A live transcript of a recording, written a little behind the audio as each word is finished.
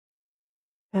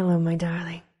Hello, my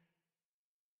darling.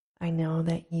 I know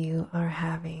that you are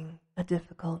having a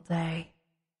difficult day,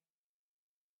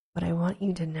 but I want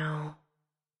you to know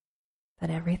that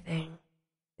everything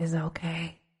is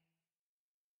okay.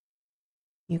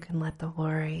 You can let the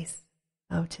worries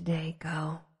of today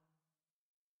go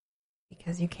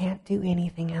because you can't do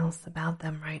anything else about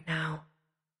them right now.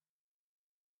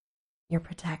 You're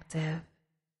protective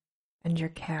and you're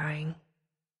caring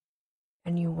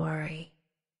and you worry,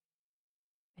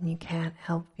 and you can't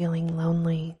help feeling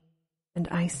lonely and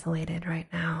isolated right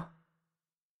now.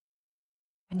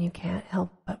 And you can't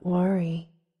help but worry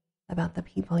about the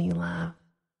people you love.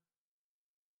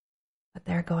 But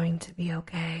they're going to be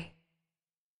okay.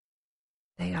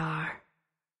 They are.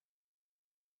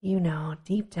 You know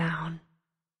deep down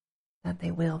that they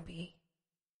will be.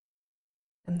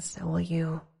 And so will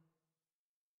you.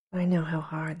 I know how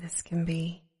hard this can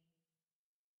be,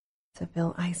 to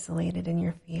feel isolated in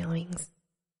your feelings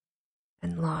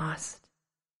and lost,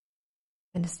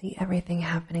 and to see everything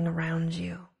happening around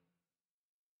you,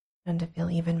 and to feel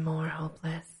even more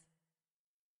hopeless.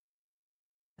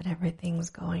 But everything's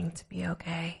going to be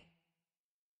okay.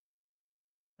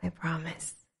 I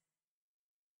promise.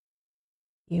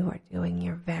 You are doing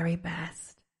your very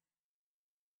best.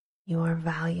 You are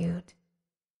valued.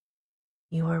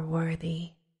 You are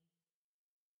worthy.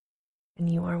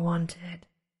 And you are wanted.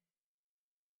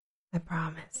 I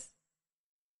promise.